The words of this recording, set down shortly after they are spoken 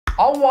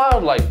Are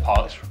wildlife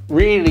parks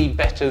really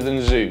better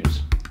than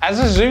zoos?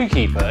 As a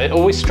zookeeper, it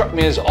always struck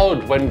me as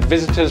odd when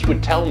visitors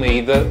would tell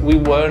me that we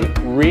weren't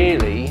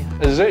really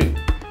a zoo.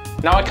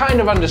 Now, I kind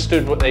of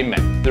understood what they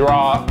meant. There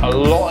are a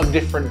lot of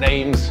different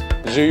names: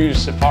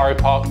 zoos, safari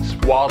parks,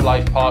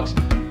 wildlife parks,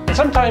 and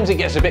sometimes it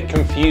gets a bit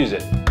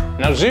confusing.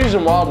 Now, zoos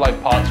and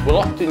wildlife parks will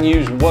often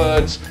use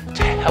words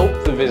to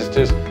help the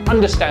visitors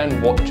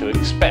understand what to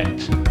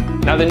expect.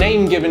 Now, the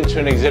name given to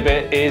an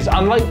exhibit is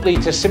unlikely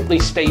to simply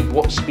state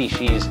what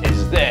species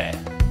is there.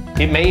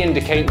 It may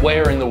indicate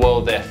where in the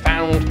world they're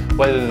found,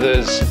 whether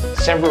there's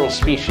several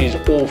species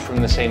all from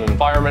the same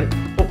environment,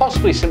 or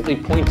possibly simply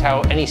point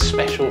out any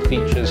special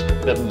features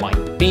that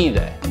might be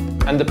there.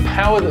 And the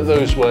power that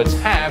those words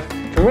have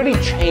can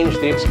really change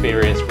the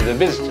experience for the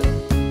visitor.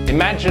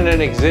 Imagine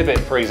an exhibit,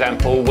 for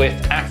example, with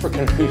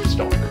African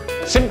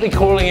hoofstock. Simply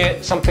calling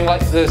it something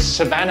like the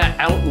Savannah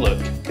Outlook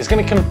is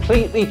going to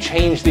completely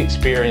change the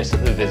experience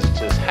that the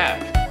visitors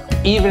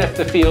have. Even if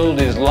the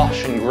field is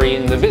lush and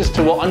green, the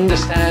visitor will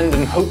understand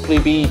and hopefully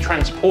be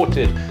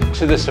transported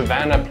to the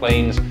Savannah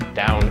Plains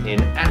down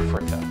in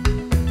Africa.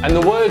 And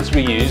the words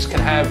we use can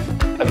have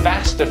a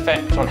vast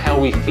effect on how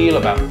we feel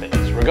about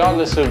things,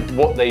 regardless of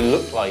what they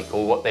look like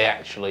or what they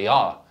actually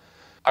are.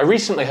 I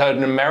recently heard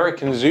an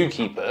American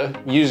zookeeper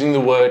using the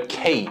word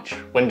cage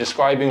when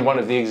describing one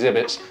of the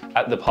exhibits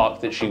at the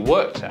park that she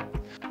worked at.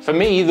 For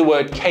me, the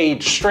word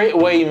cage straight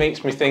away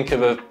makes me think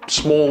of a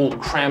small,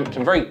 cramped,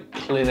 and very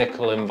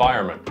clinical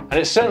environment. And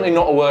it's certainly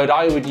not a word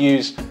I would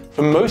use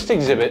for most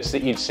exhibits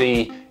that you'd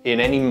see in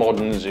any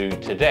modern zoo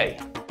today.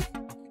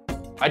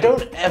 I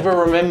don't ever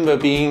remember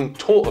being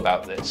taught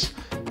about this.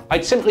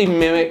 I'd simply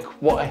mimic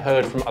what I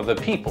heard from other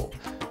people.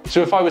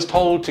 So if I was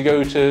told to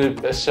go to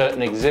a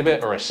certain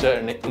exhibit or a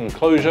certain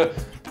enclosure,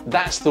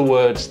 that's the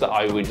words that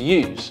I would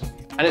use.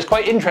 And it's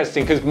quite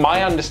interesting because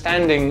my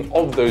understanding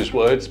of those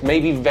words may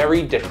be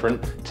very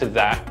different to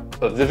that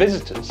of the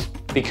visitors.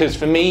 Because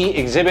for me,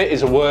 exhibit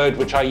is a word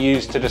which I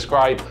use to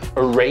describe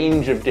a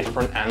range of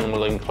different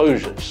animal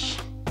enclosures.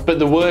 But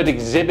the word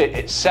exhibit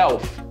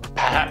itself,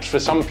 perhaps for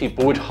some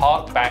people, would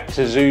hark back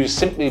to zoos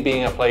simply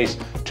being a place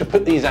to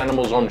put these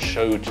animals on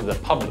show to the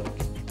public.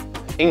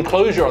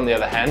 Enclosure, on the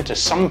other hand, to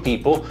some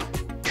people,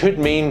 could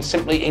mean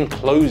simply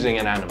enclosing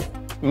an animal,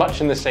 much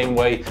in the same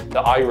way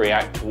that I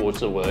react towards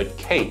the word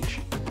cage.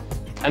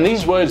 And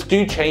these words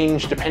do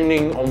change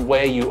depending on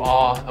where you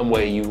are and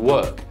where you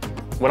work.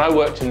 When I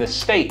worked in the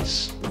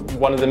States,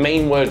 one of the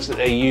main words that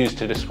they used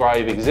to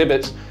describe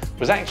exhibits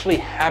was actually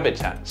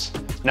habitats.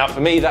 Now,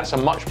 for me, that's a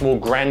much more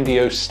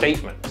grandiose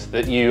statement,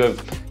 that you have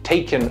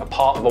taken a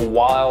part of a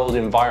wild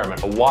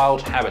environment, a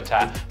wild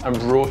habitat, and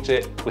brought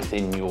it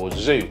within your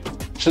zoo.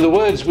 So the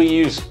words we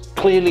use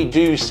clearly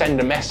do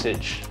send a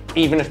message,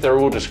 even if they're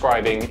all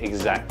describing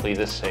exactly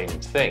the same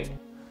thing.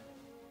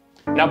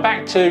 Now,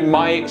 back to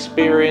my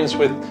experience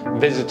with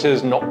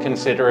visitors not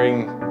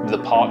considering the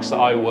parks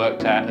that I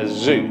worked at as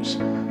zoos.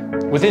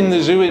 Within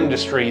the zoo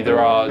industry,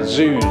 there are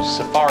zoos,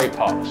 safari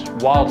parks,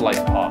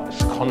 wildlife parks,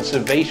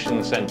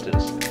 conservation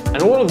centres,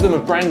 and all of them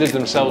have branded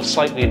themselves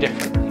slightly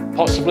differently,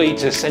 possibly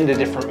to send a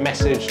different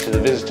message to the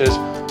visitors,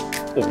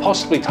 or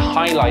possibly to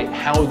highlight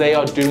how they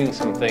are doing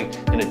something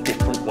in a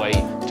different way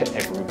to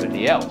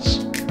everybody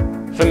else.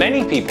 For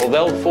many people,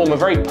 they'll form a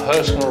very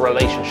personal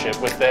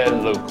relationship with their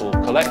local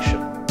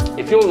collection.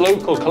 If your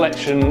local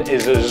collection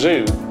is a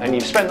zoo, and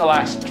you've spent the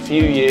last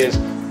few years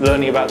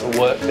learning about the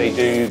work they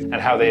do and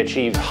how they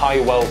achieve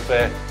high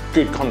welfare,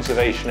 good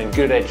conservation and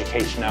good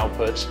education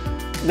outputs,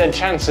 then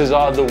chances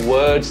are the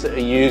words that are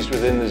used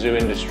within the zoo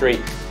industry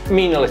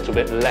mean a little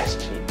bit less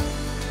to you.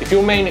 If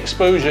your main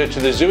exposure to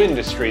the zoo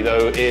industry,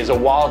 though, is a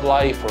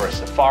wildlife or a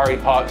safari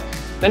park,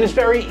 then it's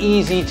very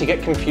easy to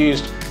get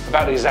confused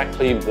about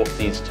exactly what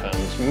these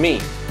terms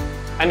mean.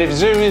 And if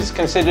zoo is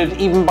considered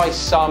even by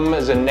some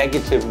as a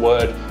negative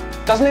word,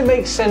 doesn't it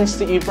make sense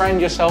that you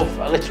brand yourself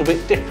a little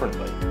bit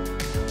differently?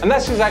 And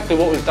that's exactly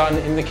what was done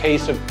in the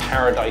case of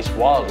Paradise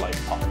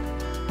Wildlife Park.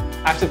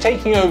 After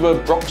taking over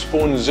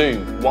Broxbourne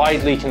Zoo,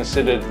 widely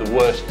considered the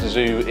worst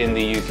zoo in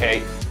the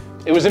UK,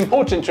 it was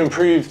important to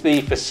improve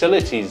the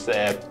facilities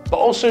there, but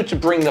also to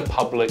bring the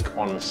public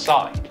on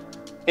side.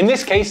 In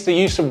this case, the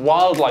use of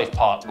Wildlife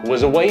Park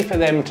was a way for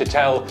them to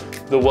tell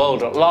the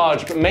world at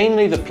large, but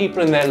mainly the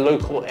people in their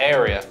local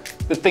area,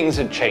 that things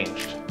had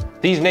changed.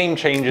 These name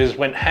changes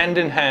went hand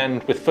in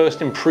hand with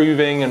first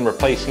improving and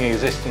replacing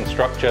existing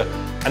structure,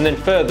 and then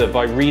further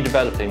by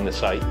redeveloping the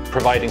site,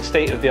 providing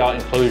state-of-the-art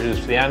enclosures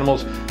for the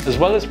animals, as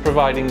well as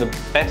providing the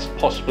best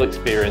possible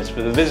experience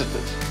for the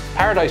visitors.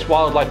 Paradise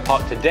Wildlife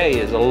Park today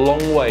is a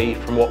long way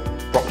from what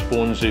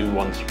Broxbourne Zoo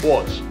once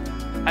was.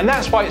 And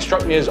that's why it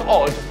struck me as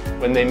odd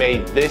when they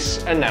made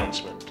this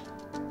announcement.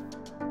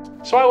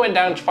 So I went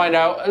down to find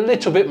out a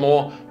little bit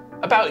more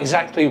about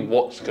exactly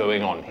what's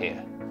going on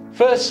here.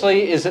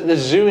 Firstly is that the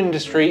zoo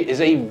industry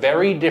is a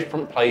very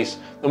different place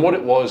than what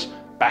it was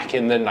back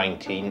in the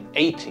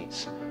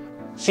 1980s.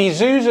 See,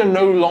 zoos are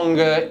no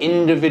longer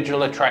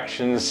individual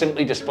attractions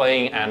simply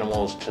displaying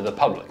animals to the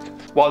public.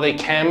 While they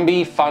can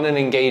be fun and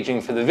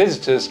engaging for the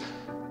visitors,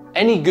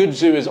 Any good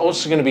zoo is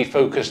also going to be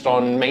focused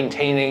on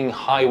maintaining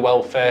high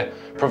welfare,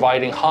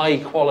 providing high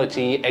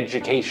quality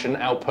education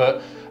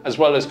output, as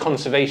well as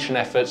conservation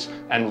efforts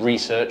and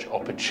research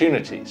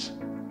opportunities.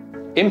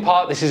 In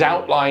part, this is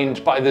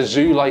outlined by the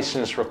zoo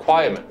license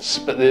requirements,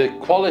 but the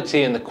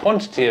quality and the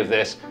quantity of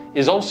this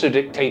is also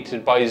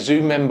dictated by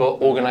zoo member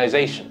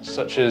organisations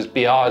such as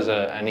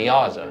BIAZA and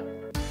IAZA.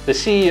 The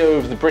CEO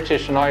of the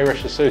British and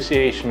Irish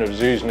Association of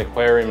Zoos and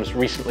Aquariums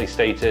recently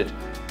stated,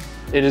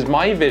 "It is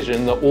my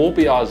vision that all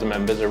BIAZA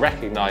members are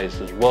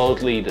recognised as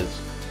world leaders.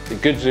 The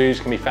good zoos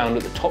can be found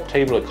at the top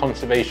table of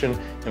conservation,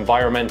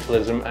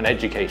 environmentalism and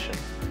education,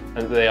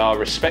 and they are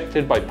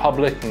respected by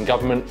public and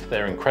government for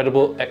their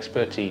incredible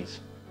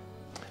expertise."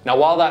 Now,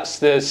 while that's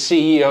the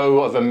CEO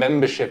of a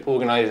membership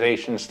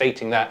organisation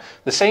stating that,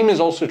 the same is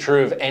also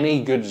true of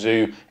any good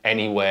zoo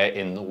anywhere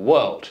in the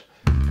world.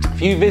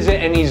 If you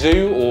visit any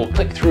zoo or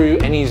click through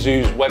any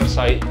zoo's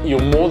website,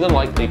 you're more than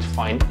likely to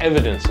find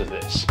evidence of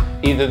this.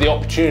 Either the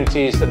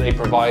opportunities that they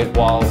provide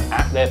while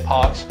at their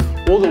parks,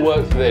 or the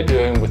work that they're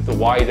doing with the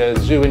wider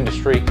zoo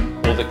industry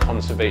or the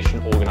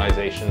conservation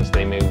organisations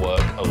they may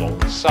work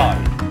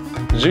alongside.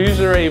 Zoos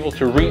are able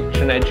to reach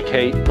and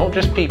educate not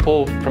just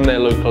people from their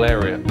local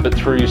area, but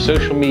through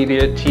social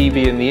media,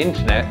 TV and the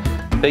internet,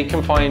 they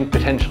can find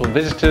potential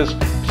visitors,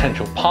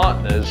 potential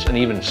partners and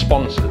even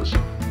sponsors.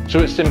 So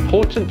it's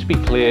important to be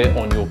clear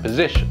on your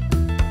position.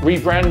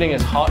 Rebranding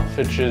as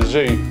Hertfordshire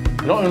Zoo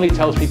not only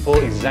tells people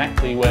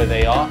exactly where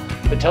they are,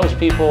 but tells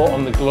people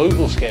on the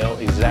global scale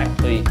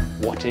exactly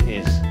what it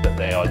is that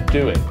they are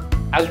doing.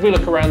 As we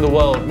look around the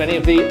world, many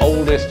of the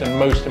oldest and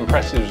most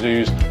impressive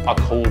zoos are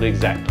called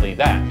exactly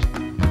that.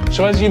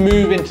 So as you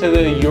move into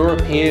the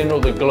European or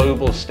the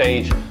global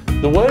stage,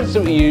 the words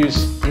that we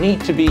use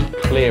need to be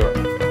clearer.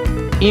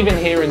 Even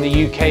here in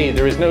the UK,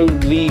 there is no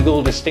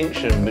legal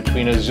distinction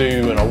between a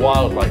zoo and a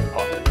wildlife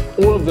park.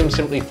 All of them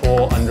simply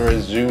fall under a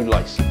zoo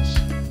license.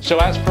 So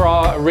as per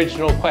our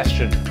original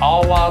question,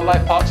 are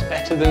wildlife parks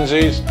better than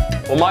zoos?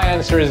 Well, my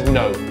answer is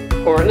no,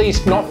 or at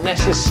least not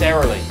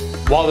necessarily.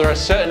 While there are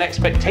certain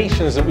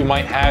expectations that we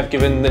might have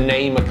given the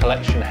name a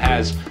collection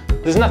has,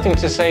 there's nothing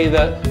to say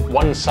that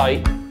one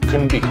site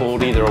couldn't be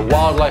called either a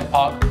wildlife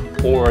park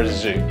or a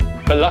zoo.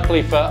 But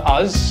luckily for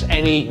us,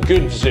 any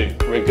good zoo,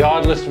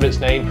 regardless of its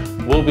name,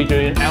 will be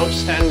doing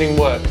outstanding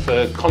work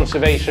for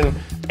conservation,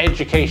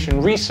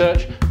 education,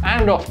 research,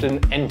 and often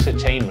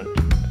entertainment.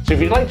 So if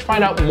you'd like to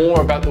find out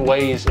more about the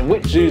ways in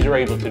which zoos are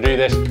able to do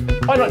this,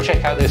 why not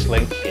check out this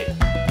link here.